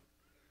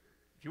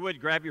If you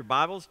would, grab your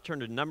Bibles, turn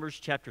to Numbers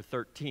chapter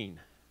 13.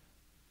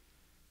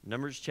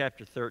 Numbers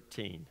chapter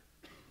 13.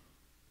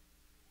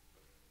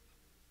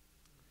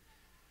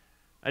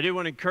 I do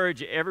want to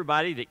encourage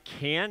everybody that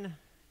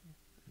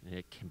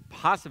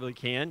possibly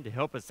can, to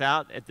help us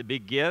out at the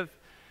Big Give.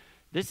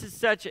 This is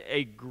such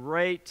a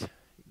great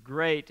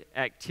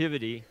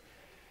activity.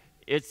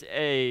 It's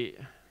a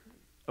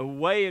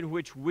way in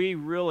which we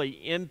really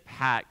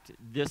impact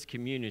this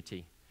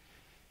community.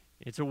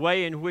 It's a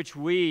way in which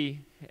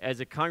we,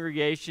 as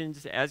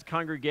congregations,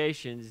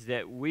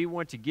 that we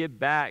want to give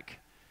back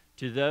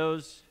to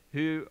those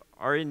who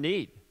are in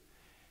need.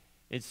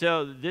 And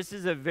so this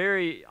is a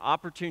very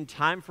opportune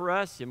time for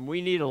us, and we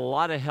need a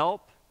lot of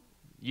help.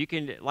 You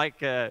can,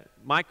 like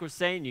Mike was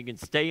saying, you can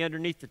stay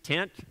underneath the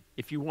tent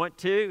if you want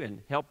to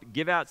and help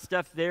give out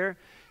stuff there.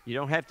 You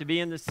don't have to be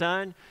in the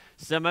sun.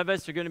 Some of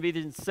us are going to be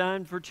in the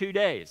sun for 2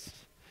 days.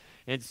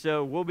 And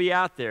so we'll be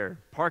out there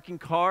parking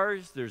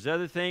cars. There's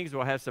other things.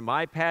 We'll have some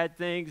iPad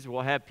things.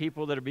 We'll have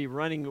people that'll be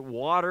running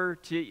water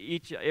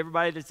to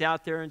everybody that's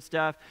out there and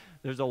stuff.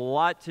 There's a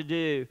lot to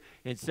do.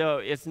 And so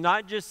it's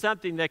not just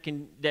something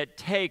that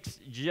takes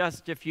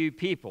just a few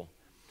people.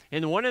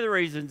 And one of the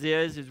reasons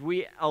is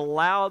we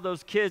allow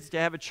those kids to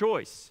have a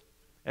choice.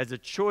 As a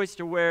choice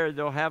to where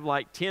they'll have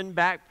like 10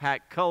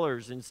 backpack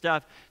colors and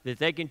stuff that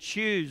they can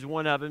choose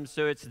one of them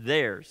so it's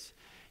theirs.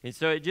 And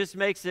so it just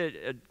makes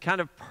it kind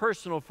of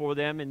personal for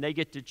them, and they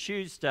get to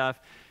choose stuff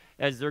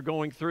as they're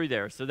going through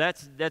there. So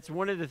that's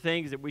one of the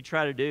things that we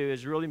try to do,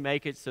 is really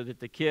make it so that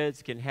the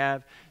kids can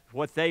have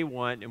what they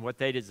want and what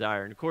they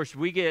desire. And of course,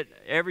 we get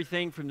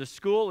everything from the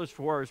school as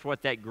far as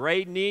what that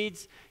grade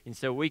needs, and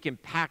so we can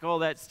pack all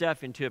that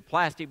stuff into a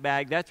plastic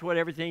bag. That's what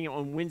everything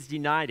on Wednesday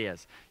night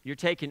is. You're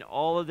taking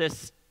all of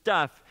this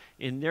stuff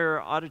in their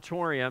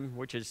auditorium,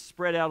 which is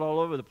spread out all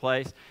over the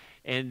place,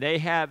 and they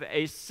have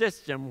a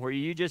system where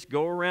you just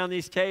go around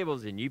these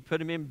tables and you put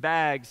them in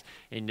bags,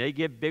 and they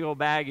give big old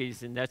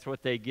baggies, and that's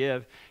what they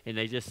give, and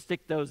they just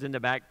stick those in the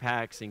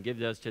backpacks and give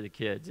those to the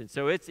kids. And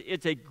so it's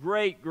a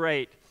great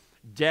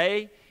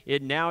day.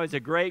 It now is a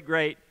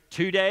great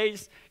 2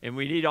 days, and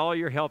we need all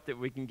your help that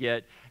we can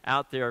get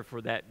out there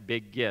for that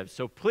big give.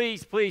 So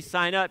please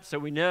sign up so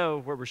we know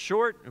where we're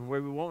short and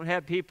where we won't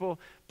have people.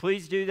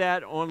 Please do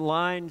that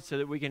online so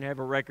that we can have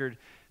a record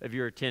of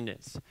your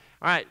attendance.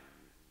 All right.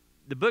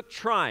 The book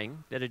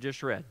Trying that I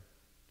just read.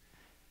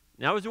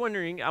 Now I was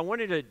wondering, I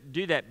wanted to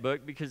do that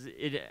book because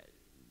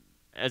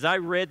as I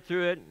read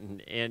through it,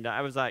 and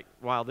I was like,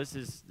 wow, this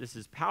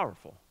is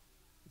powerful.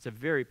 It's a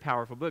very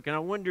powerful book. And I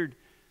wondered,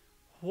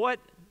 what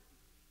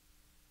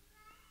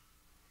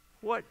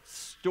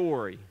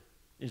story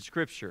in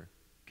Scripture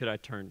could I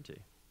turn to?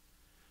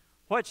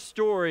 What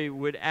story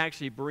would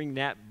actually bring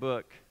that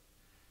book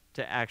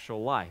to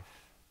actual life?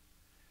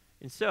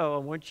 And so I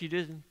want you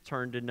to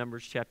turn to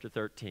Numbers chapter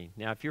 13.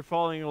 Now, if you're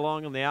following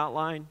along on the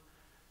outline,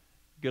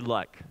 good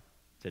luck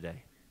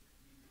today.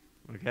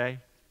 Okay?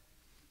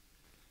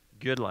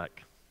 Good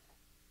luck.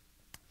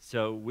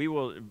 So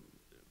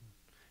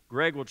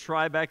Greg will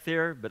try back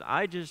there, but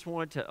I just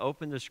want to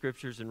open the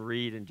Scriptures and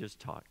read and just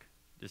talk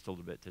just a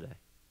little bit today.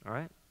 All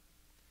right?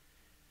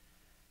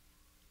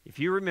 If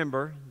you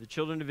remember, the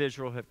children of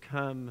Israel have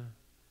come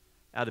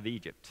out of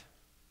Egypt.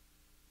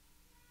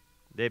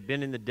 They've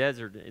been in the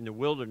desert, in the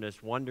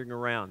wilderness, wandering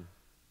around.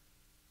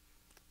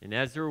 And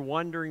as they're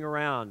wandering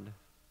around,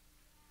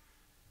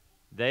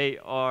 they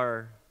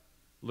are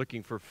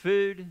looking for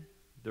food.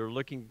 They're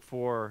looking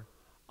for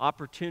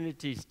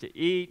opportunities to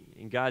eat,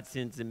 and God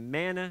sends them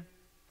manna.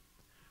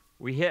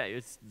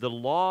 The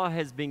law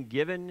has been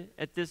given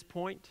at this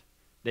point.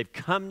 They've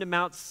come to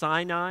Mount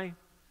Sinai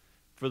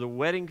for the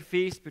wedding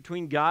feast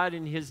between God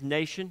and His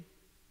nation,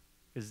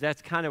 because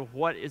that's kind of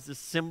what is the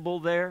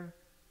symbol there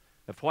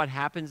of what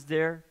happens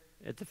there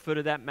at the foot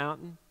of that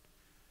mountain.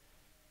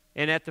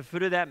 And at the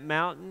foot of that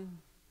mountain,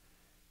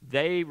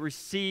 they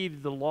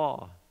received the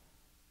law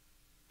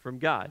from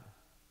God.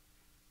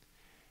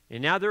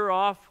 And now they're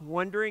off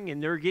wandering,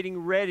 and they're getting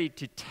ready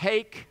to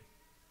take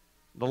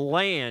the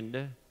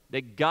land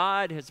that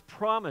God has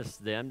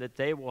promised them that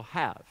they will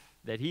have,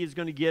 that He is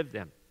going to give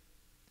them.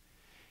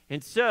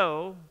 And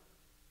so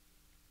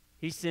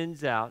He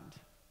sends out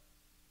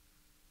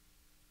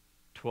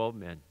 12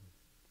 men.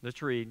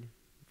 Let's read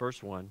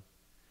verse 1,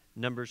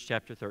 Numbers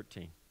chapter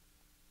 13.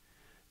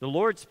 The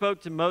Lord spoke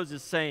to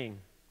Moses, saying,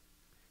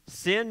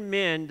 "Send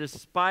men to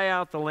spy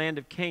out the land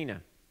of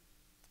Canaan,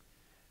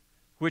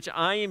 which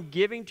I am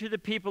giving to the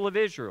people of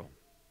Israel.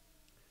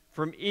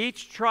 From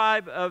each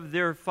tribe of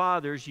their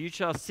fathers you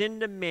shall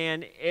send a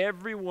man,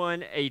 every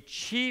one a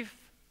chief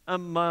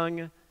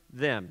among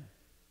them."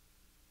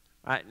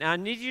 All right, now I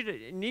need you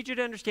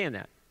to understand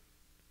that.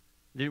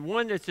 The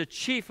one that's a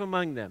chief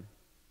among them.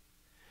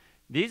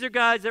 These are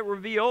guys that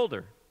would be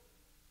older.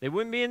 They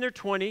wouldn't be in their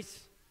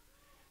 20s.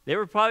 They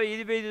were probably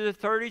either in their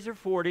 30s or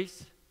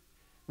 40s.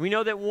 We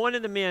know that one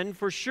of the men,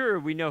 for sure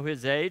we know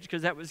his age,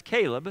 because that was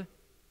Caleb,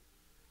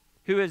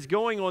 who is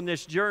going on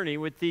this journey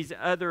with these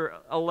other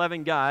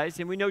 11 guys.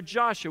 And we know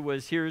Joshua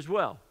was here as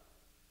well.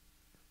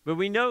 But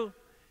we know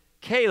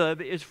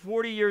Caleb is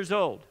 40 years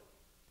old,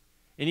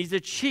 and he's a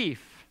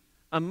chief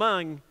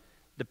among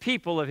the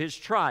people of his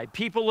tribe.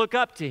 People look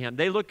up to him.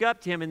 They look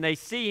up to him, and they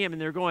see him, and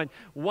they're going,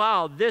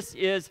 wow, this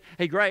is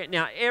a great.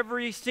 Now,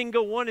 every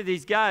single one of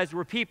these guys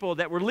were people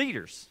that were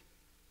leaders,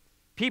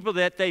 people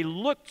that they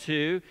looked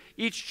to,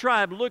 each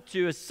tribe looked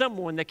to as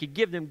someone that could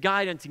give them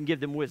guidance and give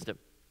them wisdom.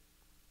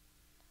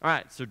 All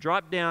right, so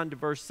drop down to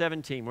verse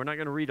 17. We're not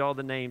going to read all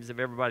the names of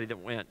everybody that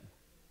went.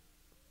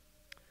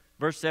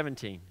 Verse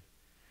 17.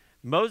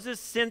 Moses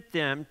sent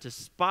them to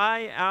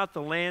spy out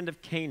the land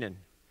of Canaan.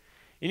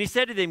 And he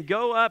said to them,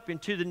 go up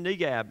into the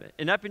Negeb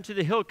and up into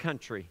the hill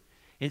country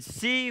and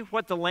see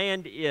what the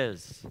land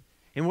is,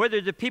 and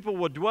whether the people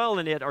will dwell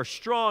in it are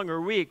strong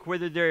or weak,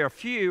 whether they are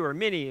few or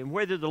many, and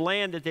whether the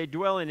land that they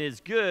dwell in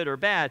is good or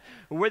bad,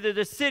 or whether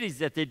the cities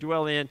that they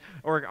dwell in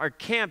are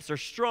camps or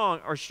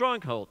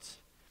strongholds,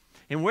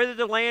 and whether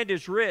the land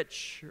is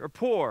rich or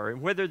poor,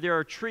 and whether there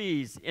are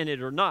trees in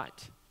it or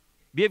not.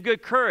 Be of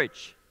good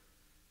courage.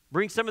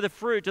 Bring some of the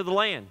fruit of the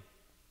land.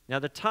 Now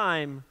the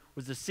time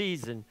was the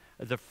season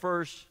of the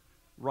first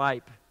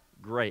ripe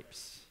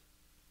grapes.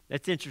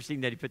 That's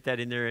interesting that he put that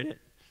in there, isn't it?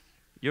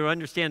 You'll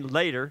understand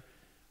later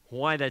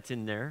why that's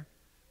in there.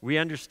 We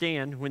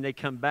understand when they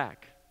come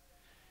back.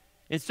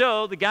 And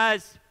so the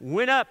guys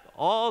went up,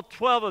 all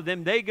 12 of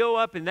them. They go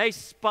up and they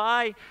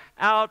spy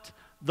out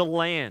the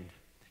land.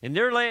 And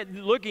they're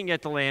looking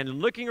at the land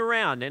and looking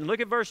around. And look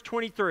at verse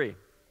 23.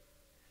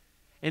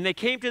 And they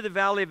came to the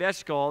valley of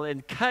Eshcol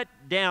and cut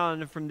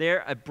down from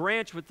there a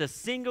branch with a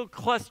single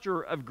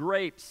cluster of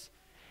grapes.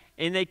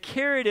 And they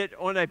carried it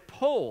on a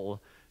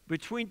pole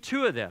between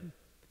two of them.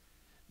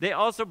 They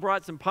also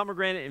brought some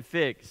pomegranate and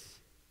figs.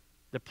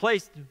 The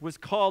place was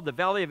called the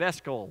Valley of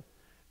Eshcol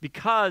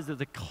because of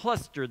the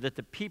cluster that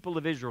the people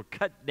of Israel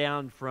cut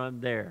down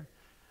from there.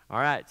 All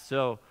right,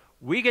 so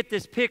we get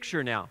this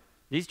picture now.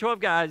 These 12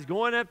 guys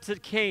going up to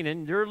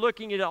Canaan, they're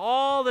looking at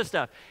all the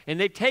stuff. And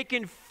they've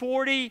taken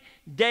 40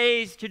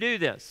 days to do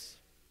this.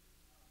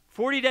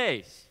 40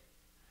 days.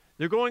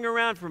 They're going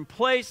around from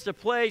place to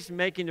place,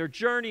 making their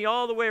journey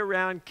all the way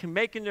around,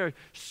 making their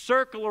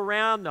circle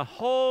around the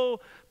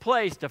whole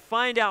place to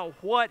find out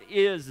what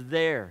is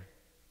there.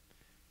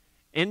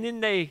 And then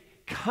they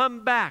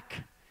come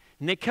back.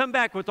 And they come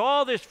back with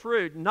all this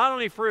fruit, not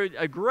only fruit,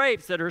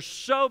 grapes that are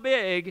so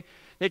big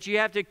that you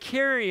have to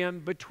carry them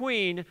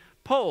between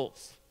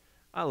poles.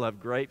 I love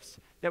grapes.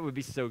 That would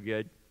be so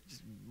good.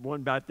 Just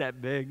one about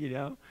that big,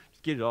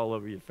 Just get it all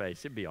over your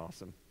face. It'd be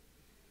awesome.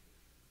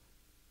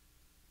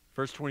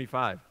 Verse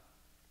 25.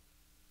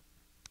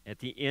 At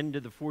the end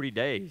of the 40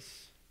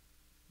 days,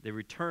 they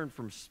returned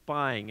from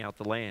spying out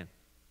the land.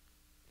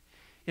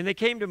 And they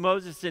came to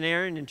Moses and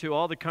Aaron and to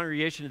all the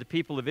congregation of the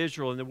people of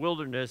Israel in the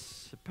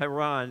wilderness of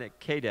Paran at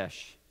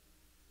Kadesh.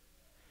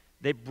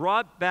 They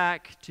brought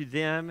back to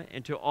them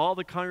and to all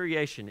the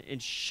congregation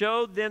and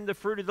showed them the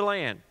fruit of the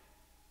land.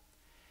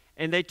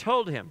 And they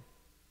told him,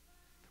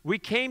 we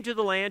came to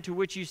the land to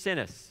which you sent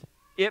us.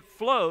 It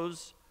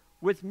flows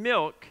with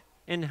milk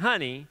and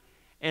honey,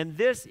 and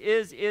this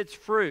is its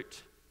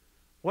fruit.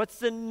 What's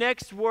the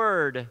next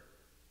word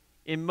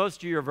in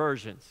most of your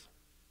versions?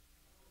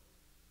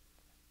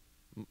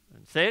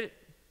 Say it.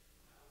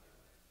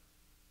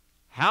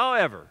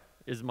 However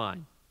is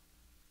mine.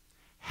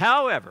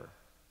 However.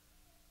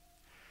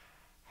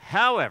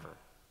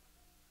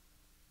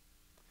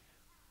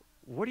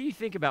 What do you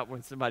think about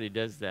when somebody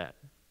does that?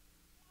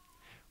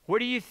 What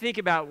do you think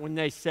about when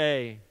they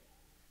say,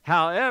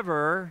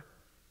 however?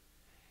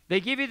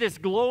 They give you this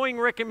glowing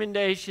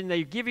recommendation,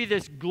 they give you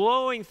this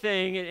glowing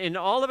thing, and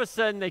all of a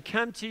sudden they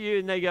come to you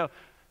and they go,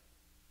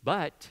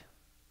 but,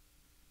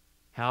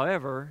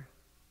 however,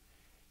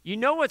 you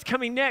know what's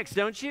coming next,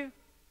 don't you?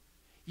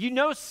 You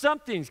know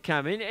something's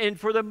coming, and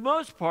for the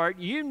most part,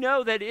 you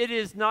know that it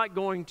is not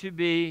going to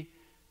be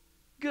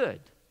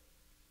good.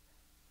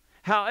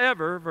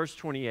 However, verse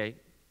 28,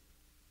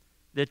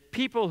 the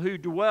people who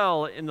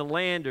dwell in the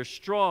land are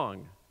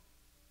strong,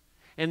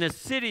 and the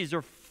cities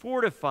are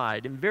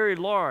fortified and very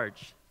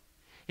large.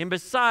 And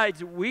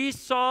besides, we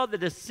saw the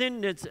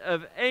descendants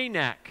of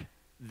Anak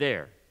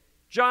there.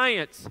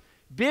 Giants,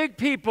 big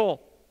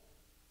people.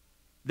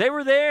 They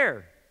were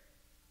there.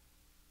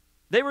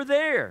 They were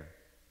there.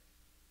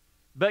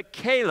 But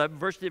Caleb,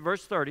 verse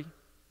 30,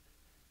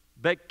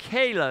 but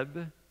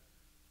Caleb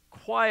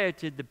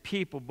quieted the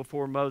people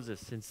before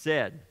Moses and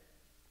said,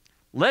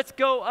 let's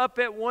go up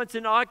at once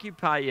and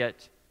occupy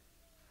it,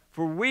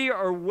 for we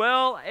are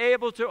well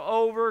able to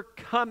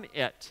overcome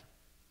it.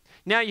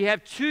 Now you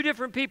have two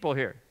different people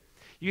here.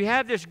 You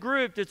have this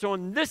group that's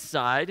on this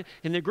side,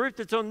 and the group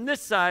that's on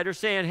this side are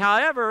saying,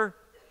 however,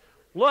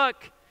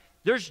 look,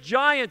 there's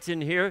giants in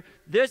here.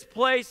 This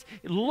place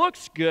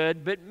looks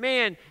good, but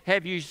man,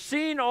 have you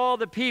seen all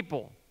the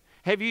people?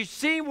 Have you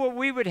seen what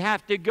we would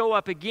have to go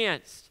up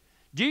against?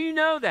 Do you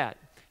know that?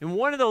 And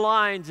one of the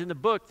lines in the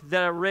book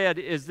that I read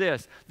is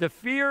this: the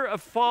fear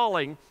of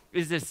falling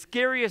is the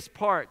scariest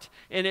part,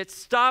 and it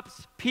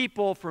stops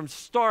people from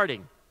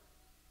starting.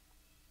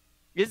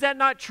 Is that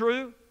not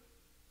true?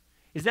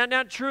 Is that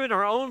not true in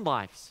our own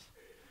lives?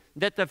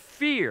 that the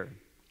fear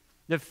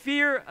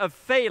of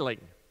failing,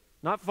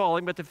 not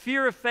falling, but the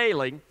fear of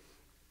failing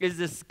is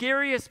the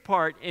scariest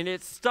part, and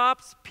it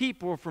stops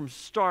people from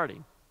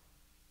starting.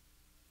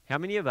 How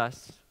many of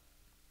us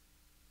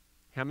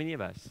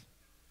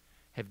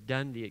have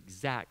done the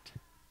exact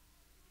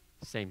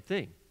same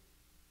thing?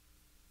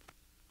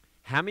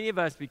 How many of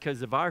us,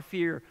 because of our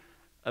fear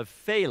of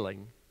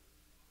failing,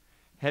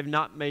 have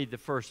not made the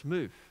first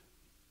move?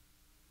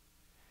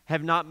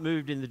 Have not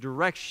moved in the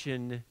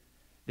direction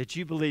that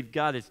you believe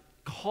God has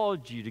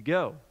called you to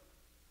go?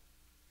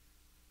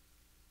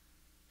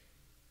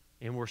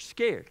 And we're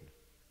scared.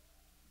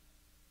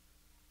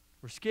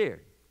 We're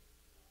scared.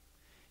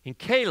 And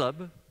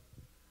Caleb,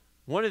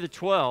 one of the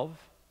 12,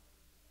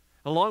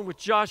 along with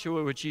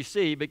Joshua, which you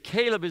see, but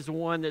Caleb is the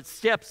one that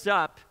steps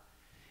up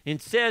and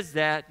says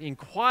that and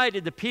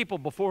quieted the people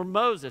before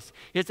Moses.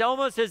 It's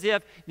almost as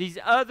if these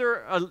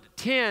other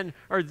 10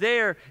 are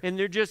there and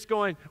they're just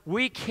going,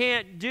 we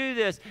can't do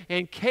this.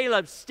 And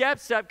Caleb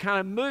steps up, kind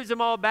of moves them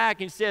all back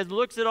and says,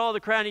 looks at all the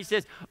crowd and he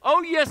says,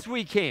 oh, yes,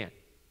 we can.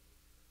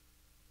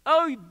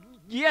 Oh,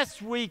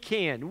 yes, we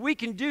can. We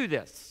can do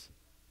this.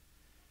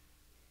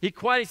 He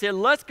quietly said,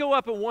 let's go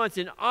up at once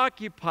and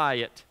occupy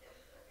it,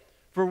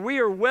 for we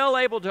are well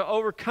able to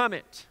overcome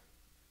it.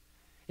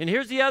 And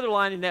here's the other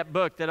line in that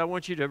book that I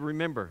want you to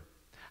remember.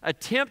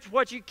 Attempt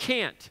what you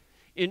can't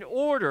in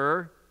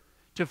order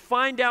to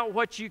find out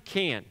what you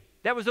can.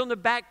 That was on the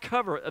back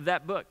cover of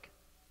that book.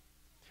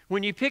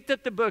 When you picked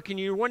up the book and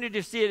you wanted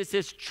to see it, it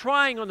says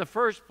trying on the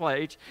first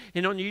page.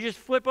 And you just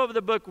flip over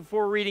the book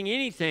before reading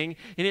anything,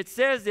 and it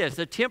says this: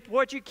 attempt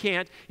what you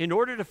can't in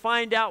order to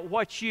find out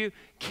what you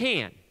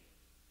can.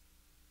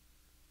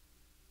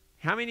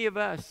 How many of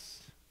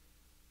us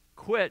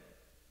quit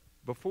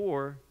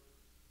before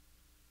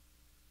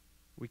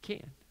we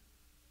can?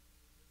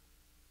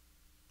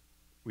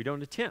 We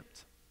don't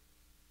attempt.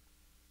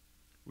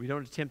 We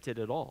don't attempt it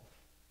at all.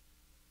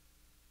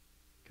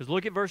 Because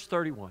look at verse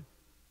 31.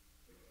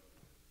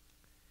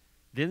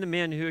 Then the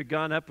men who had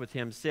gone up with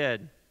him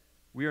said,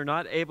 we are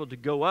not able to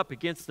go up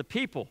against the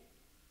people,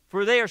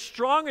 for they are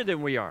stronger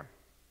than we are.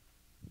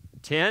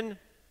 10,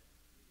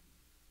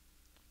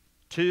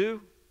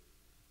 2,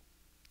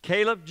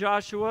 Caleb,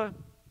 Joshua,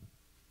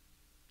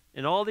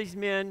 and all these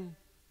men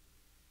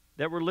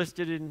that were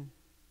listed in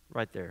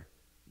right there.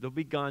 They'll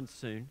be gone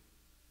soon.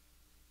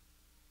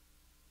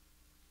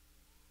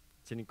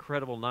 It's an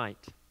incredible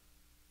night.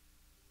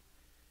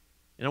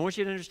 And I want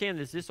you to understand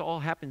this. This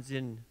all happens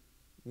in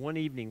one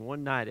evening,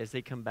 one night as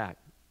they come back.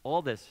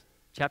 All this,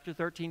 chapter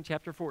 13,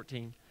 chapter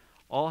 14,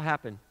 all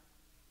happen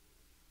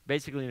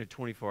basically in a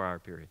 24-hour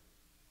period.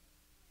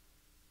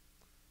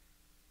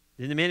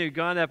 Then the men who had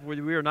gone up,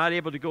 we are not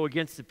able to go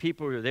against the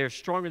people. They are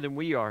stronger than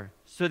we are.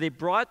 So they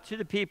brought to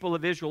the people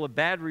of Israel a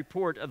bad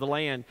report of the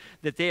land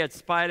that they had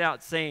spied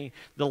out, saying,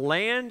 the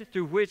land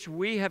through which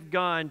we have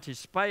gone to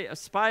spy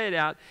it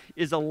out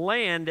is a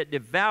land that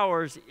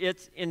devours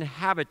its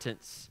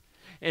inhabitants.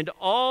 And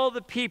all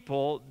the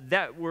people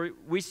that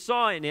we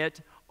saw in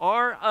it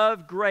are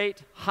of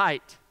great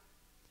height.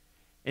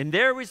 And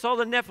there we saw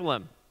the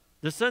Nephilim,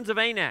 the sons of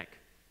Anak,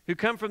 who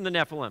come from the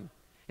Nephilim.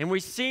 And we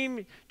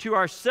seemed to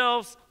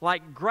ourselves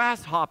like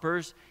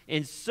grasshoppers,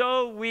 and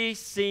so we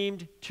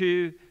seemed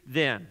to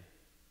them.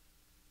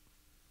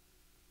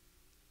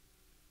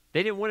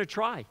 They didn't want to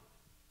try.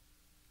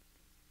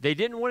 They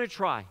didn't want to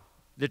try.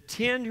 The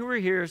 10 who were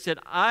here said,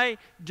 I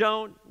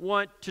don't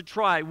want to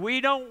try.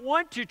 We don't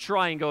want to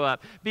try and go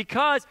up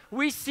because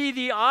we see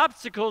the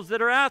obstacles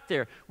that are out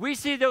there. We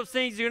see those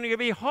things are going to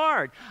be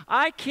hard.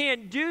 I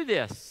can't do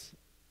this.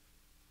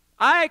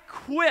 I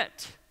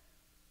quit.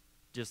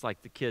 Just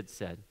like the kids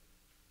said.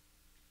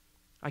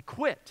 I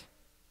quit.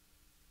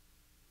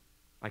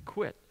 I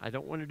quit. I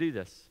don't want to do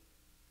this.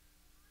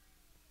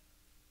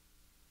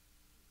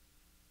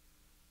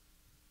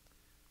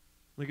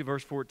 Look at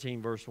verse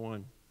 14, verse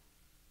 1.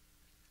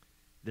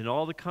 Then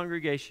all the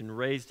congregation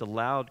raised a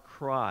loud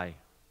cry,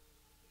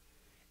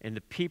 and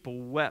the people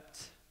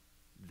wept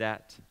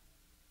that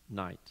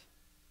night.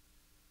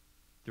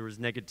 There was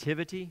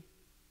negativity.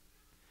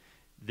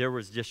 There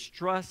was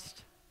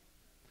distrust.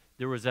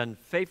 There was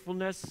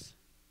unfaithfulness.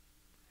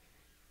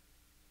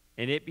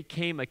 And it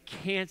became a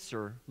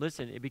cancer.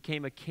 Listen, it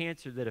became a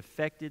cancer that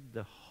affected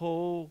the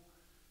whole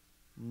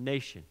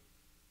nation.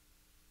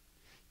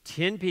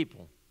 10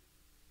 people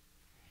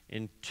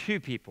and 2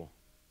 people.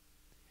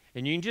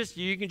 And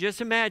you can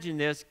just imagine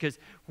this, because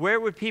where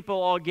would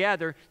people all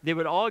gather? They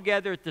would all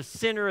gather at the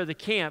center of the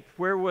camp.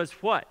 Where was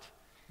what?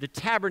 The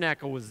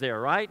tabernacle was there,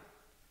 right?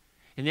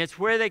 And that's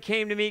where they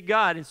came to meet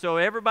God. And so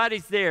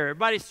everybody's there.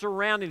 Everybody's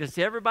surrounding us.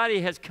 Everybody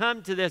has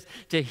come to this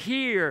to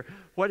hear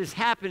what is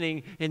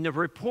happening in the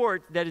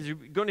report that is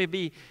going to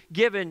be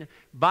given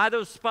by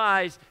those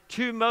spies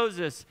to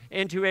Moses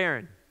and to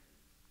Aaron.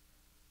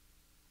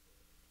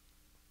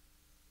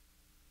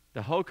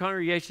 The whole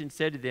congregation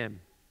said to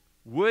them,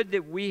 would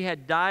that we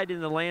had died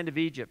in the land of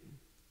Egypt.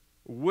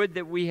 Would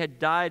that we had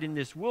died in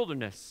this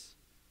wilderness.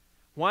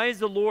 Why is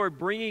the Lord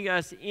bringing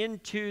us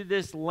into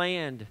this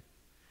land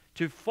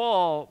to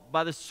fall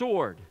by the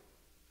sword?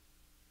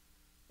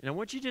 And I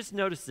want you to just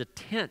notice the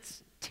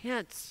tense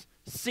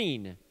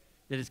scene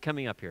that is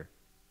coming up here.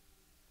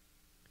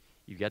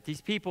 You've got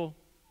these people.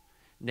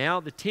 Now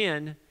the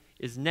 10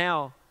 is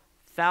now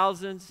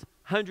thousands,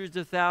 hundreds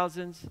of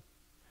thousands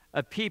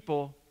of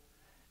people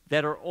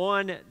that are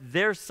on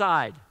their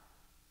side.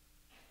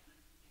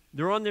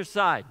 They're on their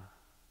side.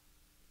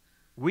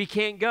 We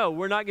can't go.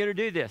 We're not going to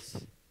do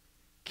this.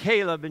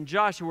 Caleb and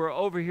Joshua are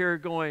over here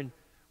going,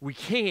 we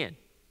can.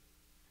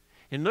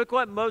 And look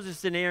what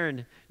Moses and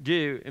Aaron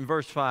do in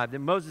verse 5.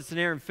 Then Moses and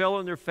Aaron fell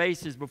on their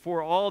faces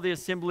before all the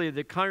assembly of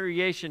the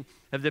congregation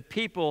of the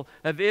people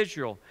of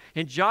Israel.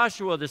 And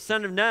Joshua the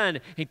son of Nun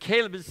and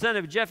Caleb the son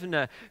of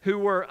Jephunneh, who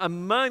were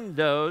among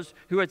those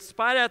who had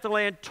spied out the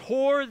land,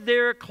 tore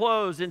their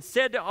clothes and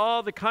said to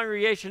all the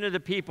congregation of the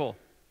people,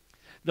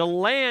 the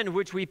land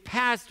which we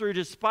passed through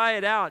to spy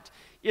it out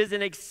is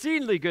an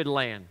exceedingly good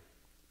land.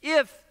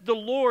 If the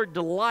Lord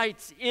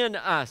delights in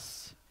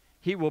us,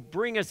 He will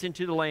bring us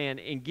into the land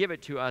and give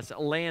it to us, a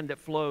land that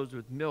flows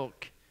with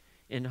milk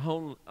and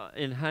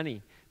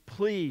honey.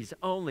 Please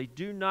only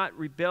do not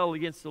rebel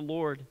against the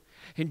Lord,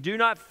 and do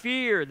not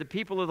fear the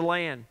people of the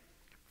land,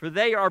 for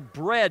they are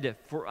bread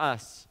for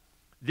us.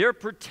 Their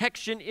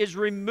protection is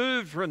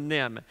removed from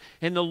them,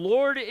 and the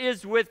Lord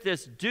is with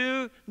us.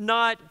 Do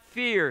not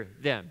fear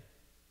them.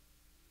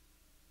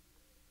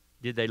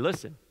 Did they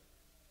listen?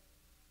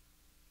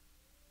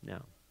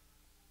 No.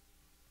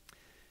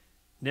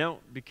 No,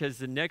 because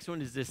the next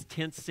one is this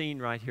tense scene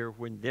right here.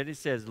 Then it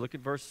says, look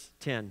at verse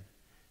 10.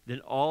 Then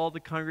all the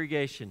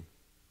congregation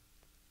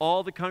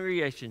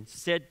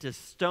said to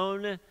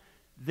stone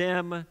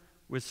them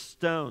with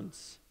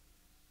stones.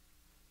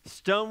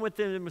 Stone with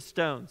them with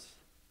stones.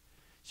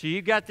 So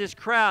you got this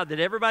crowd that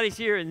everybody's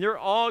here, and they're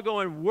all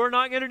going, we're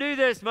not going to do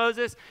this,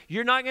 Moses.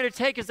 You're not going to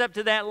take us up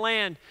to that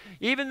land.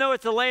 Even though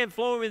it's a land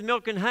flowing with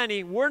milk and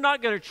honey, we're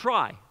not going to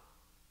try.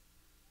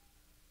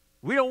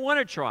 We don't want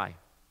to try.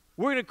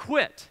 We're going to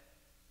quit.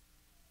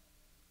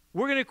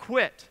 We're going to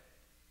quit.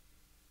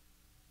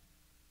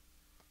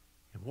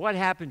 And what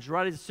happens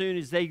right as soon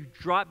as they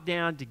drop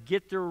down to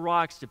get their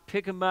rocks, to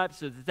pick them up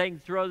so that they can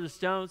throw the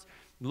stones?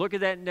 Look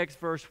at that next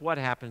verse. What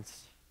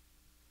happens?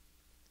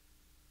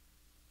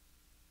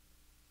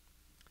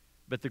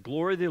 But the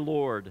glory of the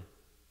Lord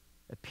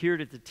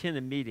appeared at the tent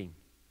of meeting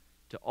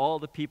to all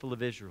the people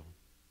of Israel.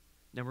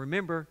 Now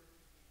remember,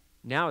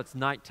 now it's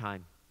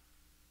nighttime.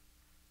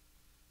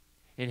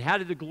 And how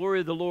did the glory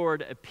of the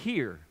Lord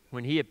appear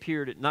when He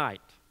appeared at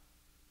night?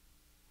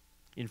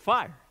 In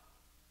fire.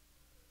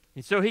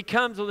 And so He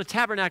comes on the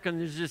tabernacle,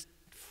 and there's this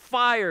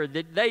fire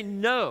that they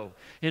know.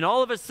 And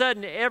all of a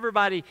sudden,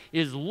 everybody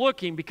is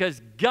looking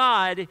because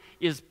God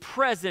is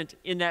present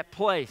in that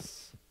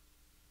place.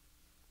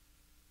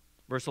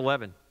 Verse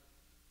 11.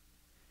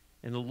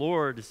 And the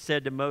Lord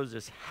said to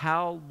Moses,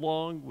 how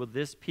long will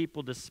this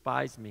people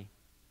despise me?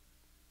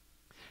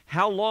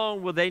 How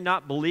long will they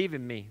not believe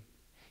in me?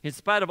 In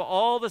spite of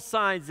all the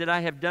signs that I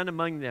have done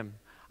among them,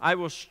 I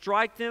will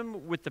strike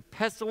them with the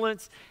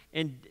pestilence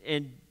and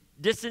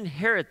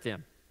disinherit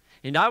them.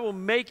 And I will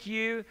make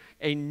you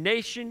a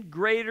nation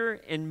greater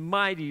and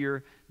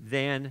mightier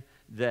than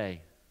they.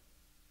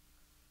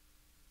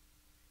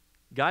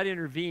 God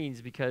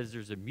intervenes because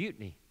there's a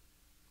mutiny.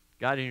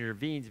 God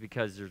intervenes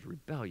because there's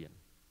rebellion.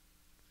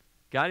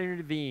 God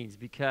intervenes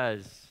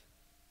because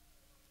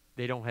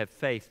they don't have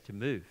faith to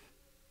move.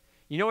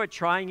 You know what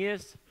trying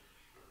is?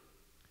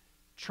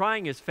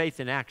 Trying is faith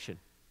in action,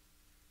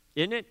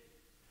 isn't it?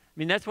 I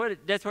mean, that's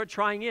what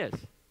trying is.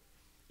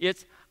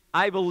 It's,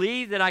 I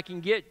believe that I can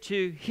get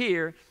to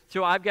here,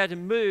 so I've got to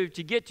move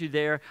to get to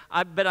there,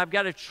 but I've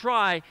got to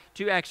try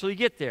to actually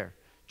get there.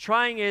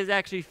 Trying is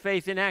actually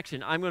faith in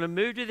action. I'm going to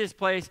move to this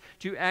place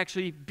to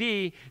actually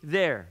be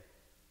there.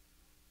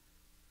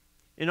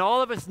 And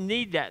all of us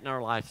need that in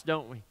our lives,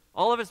 don't we?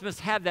 All of us must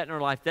have that in our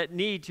life, that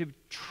need to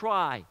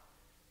try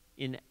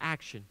in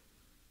action,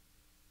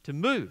 to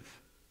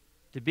move,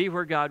 to be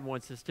where God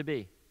wants us to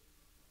be.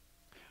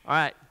 All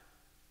right.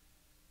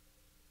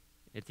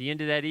 At the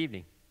end of that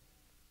evening,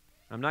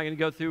 I'm not going to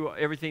go through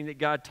everything that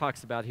God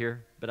talks about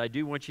here, but I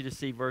do want you to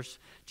see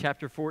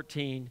chapter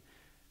 14,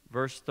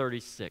 verse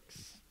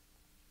 36.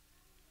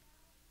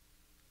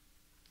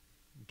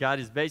 God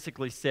has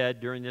basically said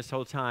during this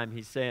whole time,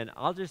 He's saying,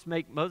 I'll just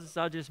make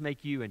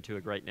you into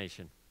a great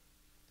nation.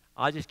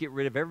 I'll just get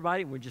rid of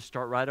everybody and we'll just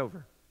start right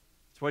over.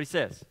 That's what He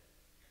says.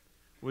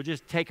 We'll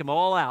just take them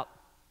all out.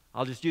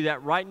 I'll just do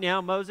that right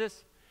now,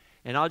 Moses,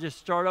 and I'll just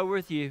start over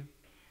with you.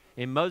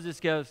 And Moses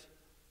goes,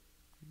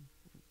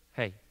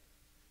 hey,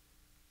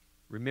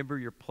 remember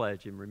your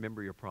pledge and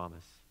remember your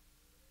promise.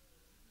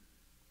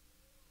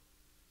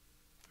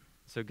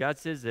 So God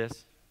says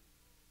this,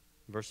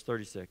 verse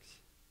 36.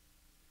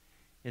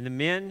 And the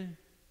men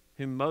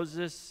whom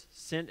Moses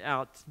sent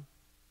out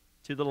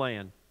to the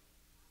land,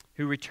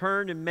 who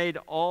returned and made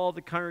all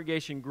the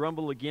congregation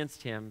grumble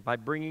against him by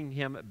bringing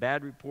him a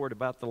bad report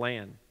about the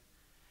land.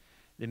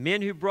 The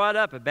men who brought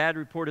up a bad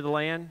report of the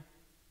land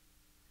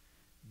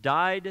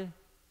died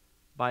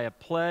by a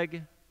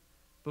plague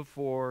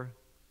before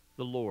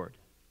the Lord.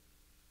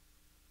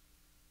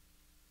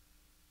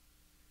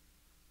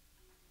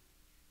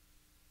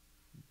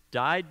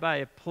 died by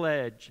a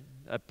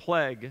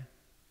plague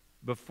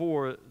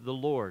before the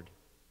Lord.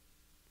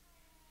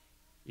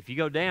 If you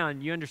go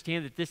down, you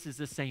understand that this is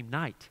the same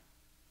night.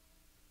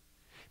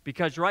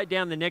 Because right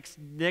down the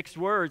next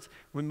words,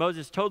 when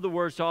Moses told the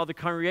words to all the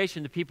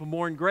congregation, the people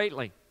mourned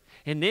greatly.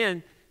 And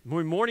then,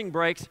 when morning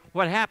breaks,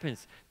 what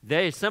happens?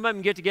 Some of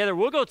them get together,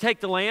 we'll go take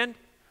the land.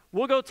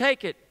 We'll go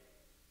take it.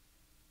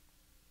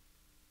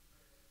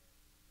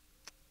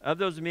 Of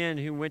those men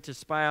who went to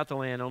spy out the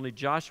land, only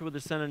Joshua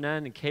the son of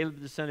Nun and Caleb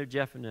the son of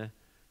Jephunneh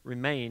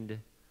remained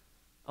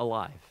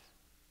alive.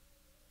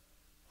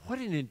 What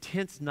an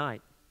intense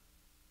night.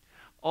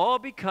 All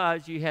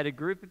because you had a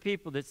group of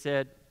people that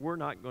said, we're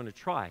not going to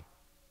try.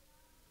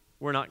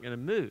 We're not going to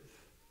move.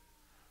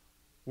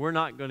 We're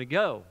not going to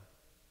go.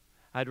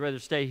 I'd rather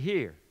stay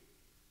here.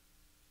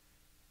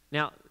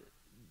 Now,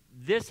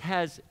 this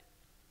has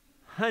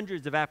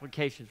hundreds of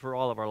applications for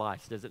all of our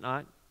lives, does it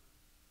not?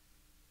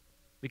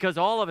 Because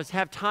all of us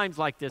have times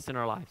like this in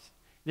our lives.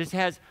 This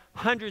has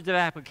hundreds of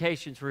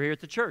applications for here at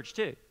the church,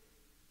 too.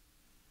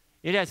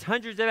 It has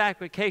hundreds of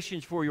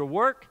applications for your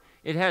work.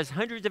 It has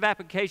hundreds of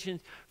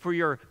applications for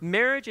your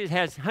marriage. It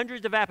has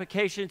hundreds of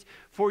applications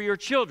for your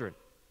children.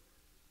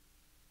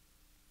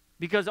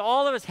 Because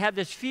all of us have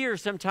this fear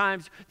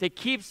sometimes that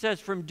keeps us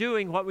from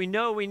doing what we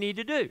know we need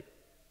to do.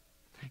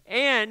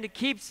 And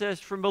keeps us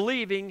from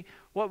believing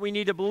what we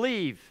need to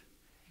believe.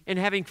 And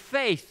having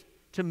faith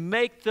to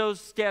make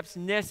those steps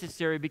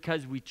necessary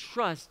because we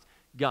trust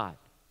God.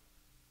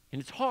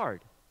 And it's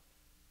hard.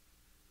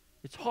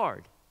 It's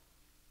hard.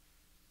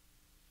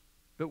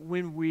 But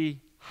when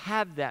we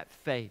have that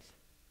faith,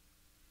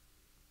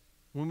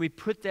 when we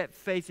put that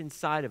faith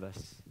inside of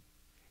us,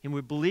 and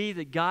we believe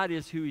that God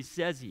is who He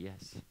says He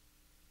is,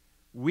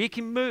 we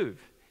can move.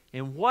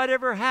 And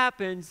whatever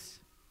happens,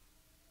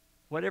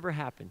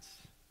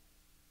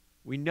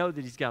 we know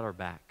that He's got our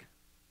back.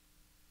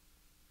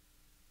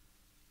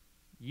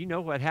 You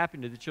know what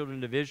happened to the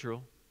children of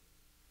Israel.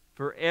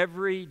 For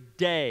every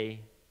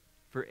day,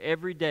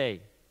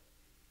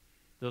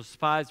 those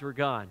spies were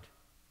gone.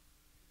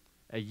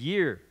 A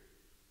year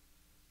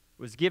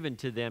was given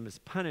to them as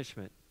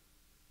punishment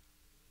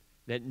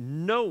that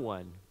no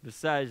one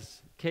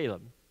besides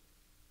Caleb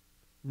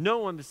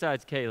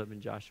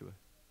and Joshua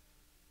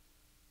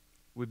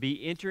would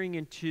be entering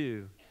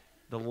into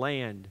the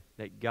land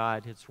that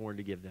God had sworn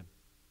to give them.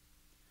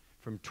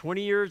 From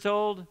 20 years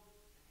old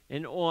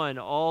and on,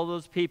 all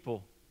those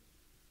people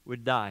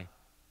would die.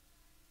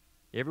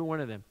 Every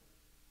one of them.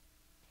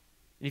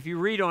 And if you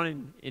read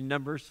on in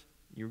Numbers,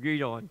 you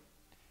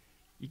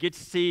get to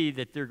see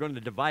that they're going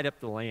to divide up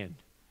the land.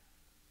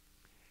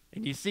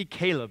 And you see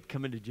Caleb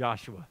coming to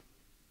Joshua.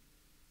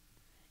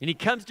 And he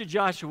comes to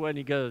Joshua and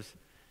he goes,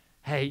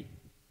 hey,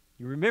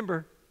 you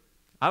remember,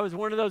 I was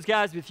one of those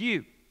guys with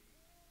you.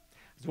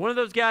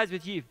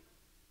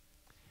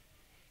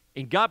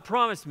 And God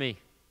promised me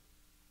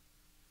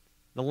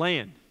the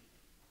land.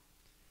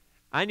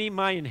 I need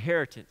my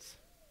inheritance.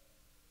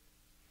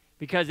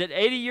 Because at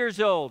 80 years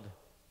old,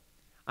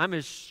 I'm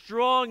as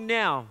strong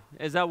now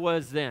as I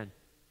was then.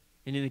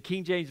 And in the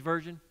King James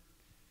Version,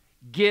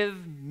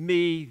 give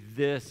me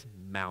this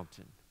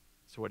mountain.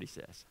 That's what he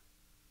says.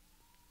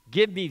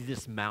 Give me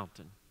this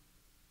mountain.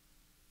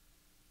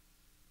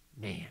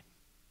 Man,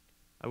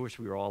 I wish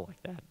we were all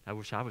like that. I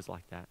wish I was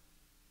like that.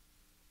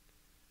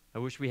 I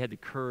wish we had the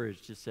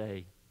courage to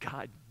say,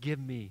 God, give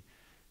me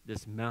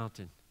this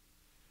mountain.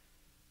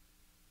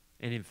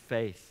 And in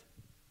faith,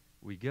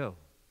 we go.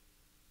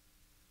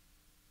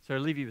 So I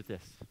leave you with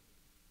this.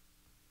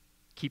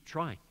 Keep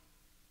trying.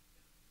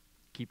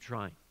 Keep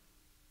trying.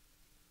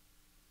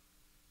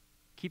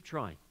 Keep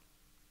trying.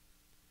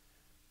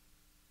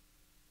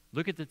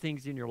 Look at the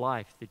things in your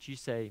life that you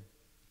say,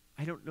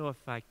 I don't know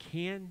if I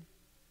can.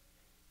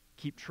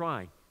 Keep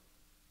trying.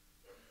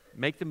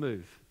 Make the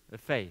move of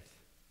faith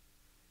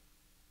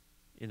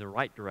in the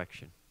right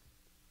direction,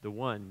 the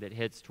one that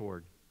heads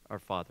toward our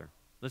Father.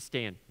 Let's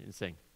stand and sing.